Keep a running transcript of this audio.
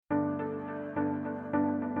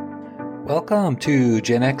Welcome to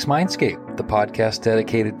Gen X Mindscape, the podcast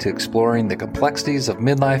dedicated to exploring the complexities of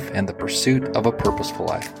midlife and the pursuit of a purposeful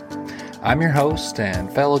life. I'm your host and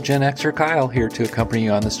fellow Gen Xer Kyle, here to accompany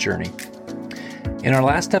you on this journey. In our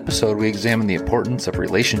last episode, we examined the importance of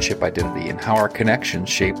relationship identity and how our connections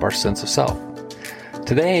shape our sense of self.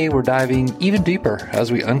 Today, we're diving even deeper as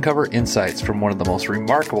we uncover insights from one of the most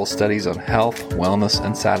remarkable studies on health, wellness,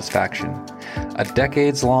 and satisfaction, a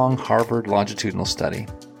decades-long Harvard longitudinal study.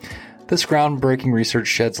 This groundbreaking research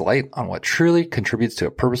sheds light on what truly contributes to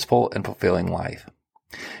a purposeful and fulfilling life.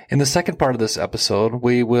 In the second part of this episode,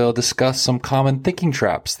 we will discuss some common thinking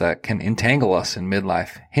traps that can entangle us in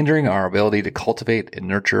midlife, hindering our ability to cultivate and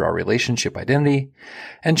nurture our relationship identity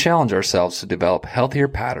and challenge ourselves to develop healthier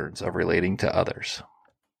patterns of relating to others.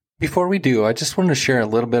 Before we do, I just wanted to share a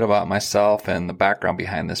little bit about myself and the background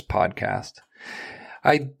behind this podcast.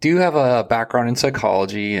 I do have a background in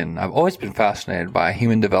psychology, and I've always been fascinated by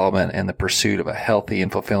human development and the pursuit of a healthy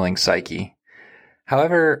and fulfilling psyche.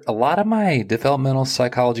 However, a lot of my developmental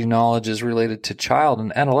psychology knowledge is related to child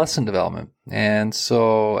and adolescent development. And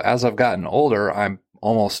so as I've gotten older, I'm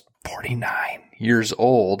almost 49 years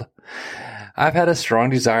old, I've had a strong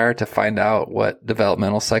desire to find out what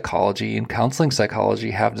developmental psychology and counseling psychology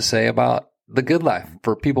have to say about the good life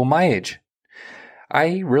for people my age.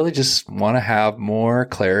 I really just want to have more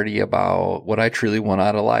clarity about what I truly want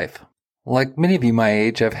out of life. Like many of you my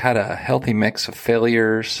age, I've had a healthy mix of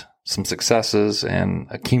failures, some successes, and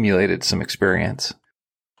accumulated some experience.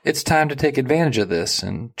 It's time to take advantage of this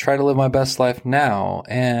and try to live my best life now,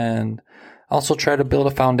 and also try to build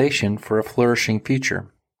a foundation for a flourishing future.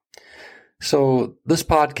 So this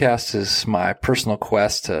podcast is my personal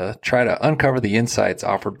quest to try to uncover the insights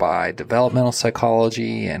offered by developmental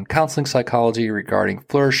psychology and counseling psychology regarding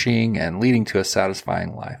flourishing and leading to a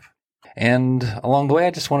satisfying life. And along the way, I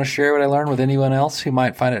just want to share what I learned with anyone else who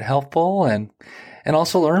might find it helpful, and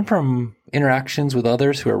also learn from interactions with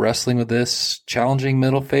others who are wrestling with this challenging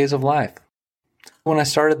middle phase of life. When I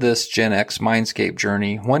started this Gen X Mindscape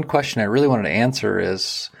journey, one question I really wanted to answer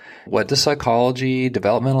is, what does psychology,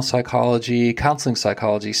 developmental psychology, counseling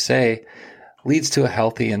psychology say leads to a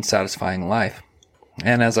healthy and satisfying life?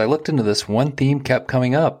 And as I looked into this, one theme kept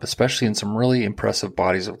coming up, especially in some really impressive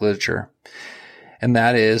bodies of literature. And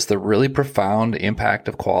that is the really profound impact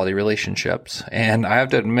of quality relationships. And I have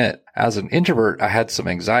to admit, as an introvert, I had some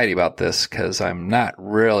anxiety about this because I'm not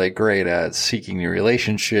really great at seeking new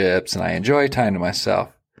relationships and I enjoy time to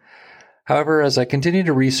myself. However, as I continue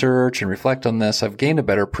to research and reflect on this, I've gained a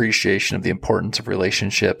better appreciation of the importance of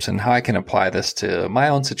relationships and how I can apply this to my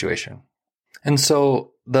own situation. And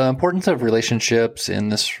so the importance of relationships in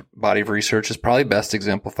this body of research is probably best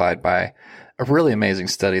exemplified by a really amazing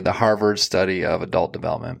study, the Harvard study of adult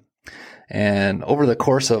development. And over the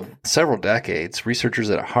course of several decades, researchers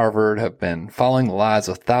at Harvard have been following the lives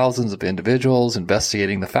of thousands of individuals,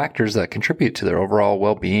 investigating the factors that contribute to their overall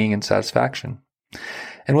well-being and satisfaction.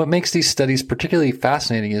 And what makes these studies particularly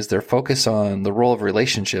fascinating is their focus on the role of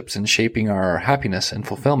relationships in shaping our happiness and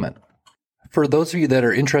fulfillment. For those of you that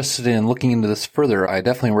are interested in looking into this further, I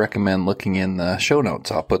definitely recommend looking in the show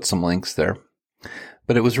notes. I'll put some links there.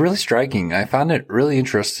 But it was really striking. I found it really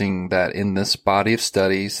interesting that in this body of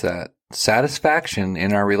studies that satisfaction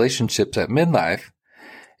in our relationships at midlife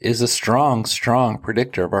is a strong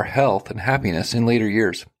predictor of our health and happiness in later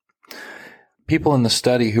years. People in the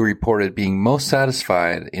study who reported being most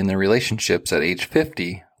satisfied in their relationships at age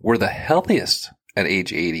 50 were the healthiest at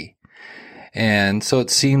age 80. And so it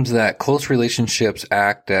seems that close relationships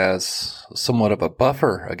act as somewhat of a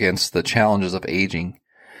buffer against the challenges of aging.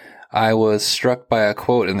 I was struck by a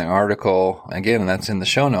quote in the article, again, and that's in the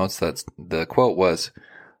show notes. The quote was,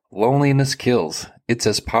 "Loneliness kills. It's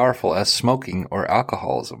as powerful as smoking or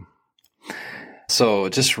alcoholism." So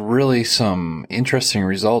just really some interesting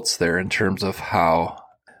results there in terms of how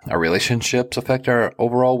our relationships affect our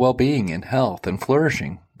overall well-being and health and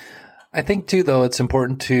flourishing. I think too, though, it's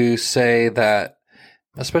important to say that,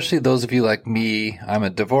 especially those of you like me, I'm a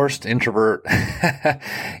divorced introvert.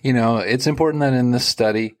 It's important that in this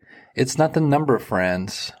study, it's not the number of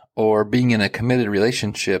friends or being in a committed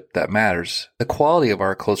relationship that matters. The quality of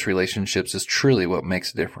our close relationships is truly what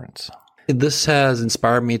makes a difference. This has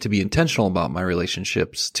inspired me to be intentional about my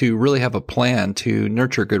relationships, to really have a plan to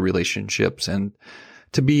nurture good relationships, and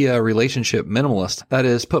to be a relationship minimalist. That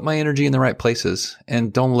is, put my energy in the right places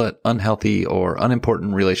and don't let unhealthy or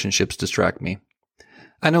unimportant relationships distract me.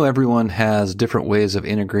 I know everyone has different ways of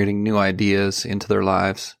integrating new ideas into their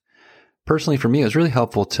lives. Personally, for me, it was really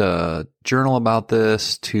helpful to journal about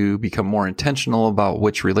this, to become more intentional about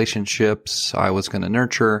which relationships I was going to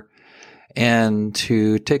nurture, and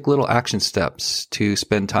to take little action steps to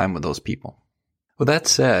spend time with those people. With that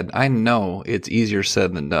said, I know it's easier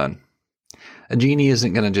said than done. A genie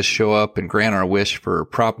isn't going to just show up and grant our wish for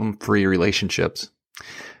problem-free relationships.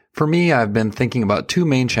 For me, I've been thinking about two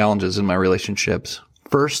main challenges in my relationships.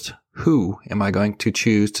 First, who am I going to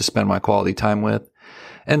choose to spend my quality time with?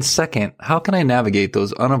 And second, how can I navigate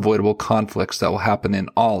those unavoidable conflicts that will happen in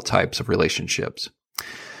all types of relationships?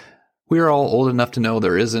 We are all old enough to know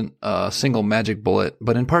there isn't a single magic bullet,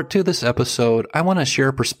 but in part 2 of this episode, I want to share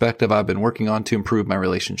a perspective I've been working on to improve my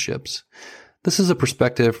relationships. This is a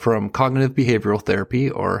perspective from cognitive behavioral therapy,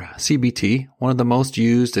 or CBT, one of the most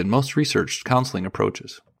used and most researched counseling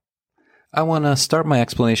approaches. I want to start my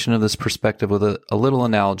explanation of this perspective with a little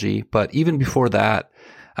analogy, but even before that,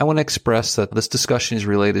 I want to express that this discussion is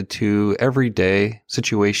related to everyday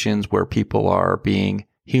situations where people are being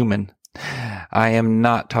human. I am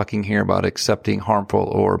not talking here about accepting harmful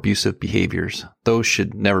or abusive behaviors. Those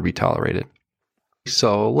should never be tolerated.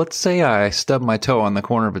 So let's say I stub my toe on the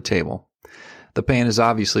corner of a table. The pain is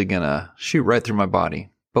obviously going to shoot right through my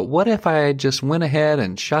body. But what if I just went ahead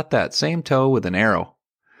and shot that same toe with an arrow?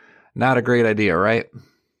 Not a great idea, right?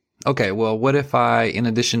 Okay, well, what if I, in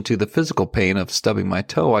addition to the physical pain of stubbing my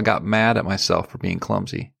toe, I got mad at myself for being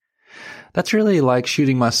clumsy? That's really like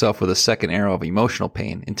shooting myself with a second arrow of emotional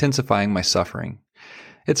pain, intensifying my suffering.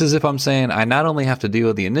 It's as if I'm saying I not only have to deal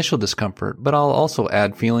with the initial discomfort, but I'll also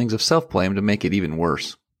add feelings of self-blame to make it even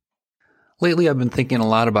worse. Lately, I've been thinking a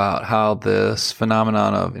lot about how this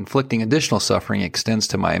phenomenon of inflicting additional suffering extends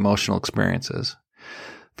to my emotional experiences.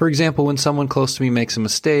 For example, when someone close to me makes a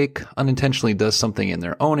mistake, unintentionally does something in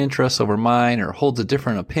their own interests over mine, or holds a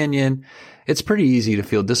different opinion, it's pretty easy to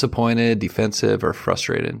feel disappointed, defensive, or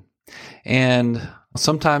frustrated. And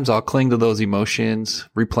sometimes I'll cling to those emotions,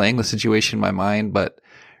 replaying the situation in my mind, but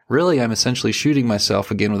really I'm essentially shooting myself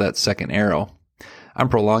again with that second arrow. I'm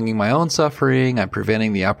prolonging my own suffering, I'm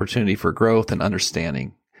preventing the opportunity for growth and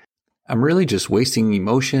understanding. I'm really just wasting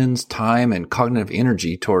emotions, time, and cognitive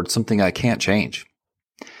energy towards something I can't change.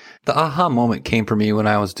 The aha moment came for me when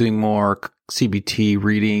I was doing more CBT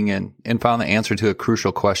reading and found the answer to a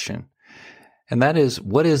crucial question. And that is,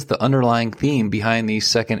 what is the underlying theme behind these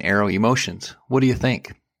second arrow emotions? What do you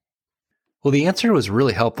think? Well, the answer was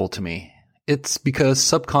really helpful to me. It's because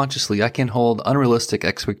subconsciously I can hold unrealistic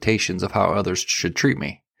expectations of how others should treat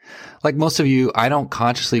me. Like most of you, I don't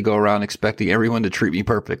consciously go around expecting everyone to treat me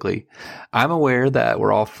perfectly. I'm aware that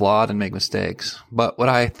we're all flawed and make mistakes. But what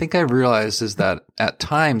I think I've realized is that at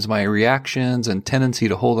times my reactions and tendency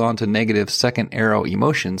to hold on to negative second arrow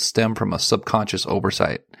emotions stem from a subconscious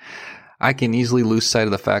oversight. I can easily lose sight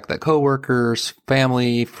of the fact that coworkers,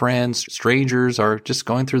 family, friends, strangers are just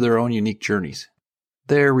going through their own unique journeys.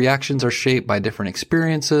 Their reactions are shaped by different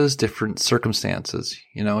experiences, different circumstances.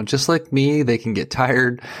 Just like me, they can get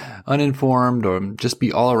tired, uninformed, or just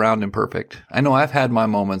be all around imperfect. I know I've had my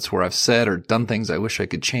moments where I've said or done things I wish I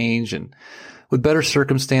could change, and with better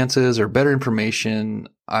circumstances or better information,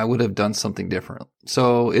 I would have done something different.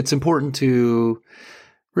 So it's important to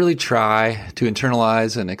really try to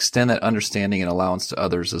internalize and extend that understanding and allowance to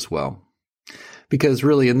others as well. Because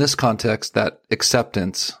really in this context, that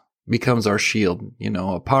acceptance becomes our shield,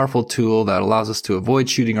 a powerful tool that allows us to avoid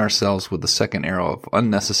shooting ourselves with the second arrow of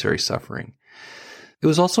unnecessary suffering. It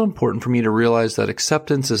was also important for me to realize that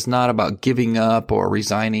acceptance is not about giving up or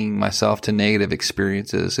resigning myself to negative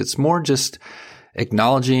experiences. It's more just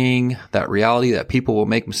acknowledging that reality that people will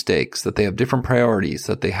make mistakes, that they have different priorities,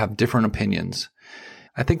 that they have different opinions.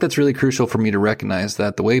 I think that's really crucial for me to recognize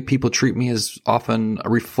that the way people treat me is often a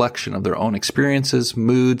reflection of their own experiences,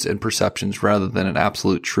 moods, and perceptions rather than an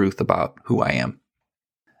absolute truth about who I am.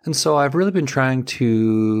 And so I've really been trying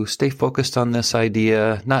to stay focused on this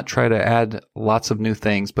idea, not try to add lots of new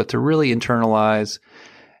things, but to really internalize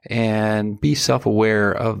and be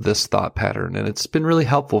self-aware of this thought pattern. And it's been really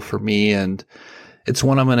helpful for me, and it's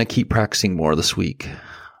one I'm going to keep practicing more this week.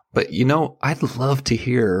 But I'd love to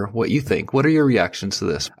hear what you think. What are your reactions to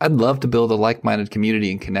this? I'd love to build a like-minded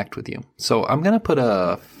community and connect with you. So I'm going to put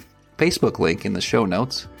a Facebook link in the show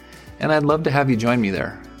notes, and I'd love to have you join me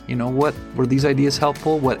there. What were these ideas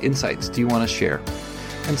helpful? What insights do you want to share?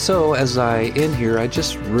 And so as I end here, I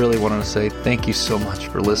just really wanted to say thank you so much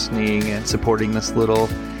for listening and supporting this little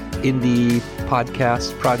indie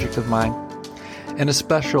podcast project of mine. And a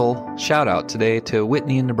special shout out today to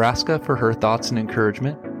Whitney in Nebraska for her thoughts and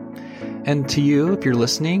encouragement. And to you, if you're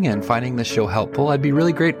listening and finding this show helpful, I'd be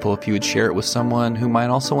really grateful if you would share it with someone who might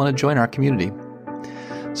also want to join our community.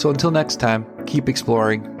 So until next time, keep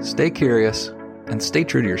exploring, stay curious, and stay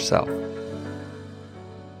true to yourself.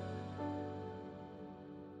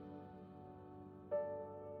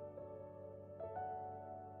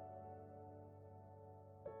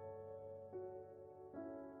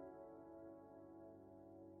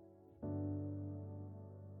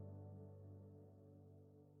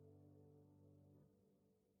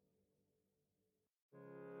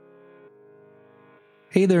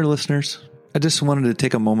 Hey there, listeners. I just wanted to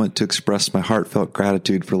take a moment to express my heartfelt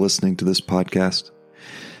gratitude for listening to this podcast.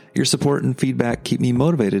 Your support and feedback keep me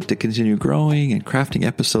motivated to continue growing and crafting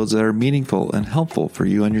episodes that are meaningful and helpful for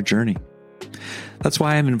you on your journey. That's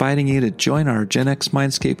why I'm inviting you to join our Gen X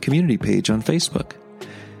Mindscape community page on Facebook.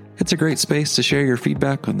 It's a great space to share your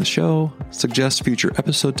feedback on the show, suggest future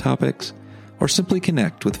episode topics, or simply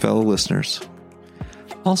connect with fellow listeners.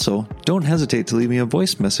 Also, don't hesitate to leave me a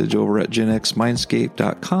voice message over at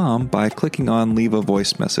genxmindscape.com by clicking on Leave a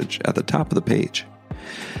Voice Message at the top of the page.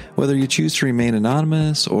 Whether you choose to remain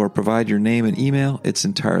anonymous or provide your name and email, it's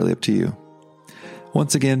entirely up to you.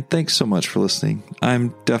 Once again, thanks so much for listening.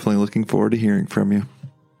 I'm definitely looking forward to hearing from you.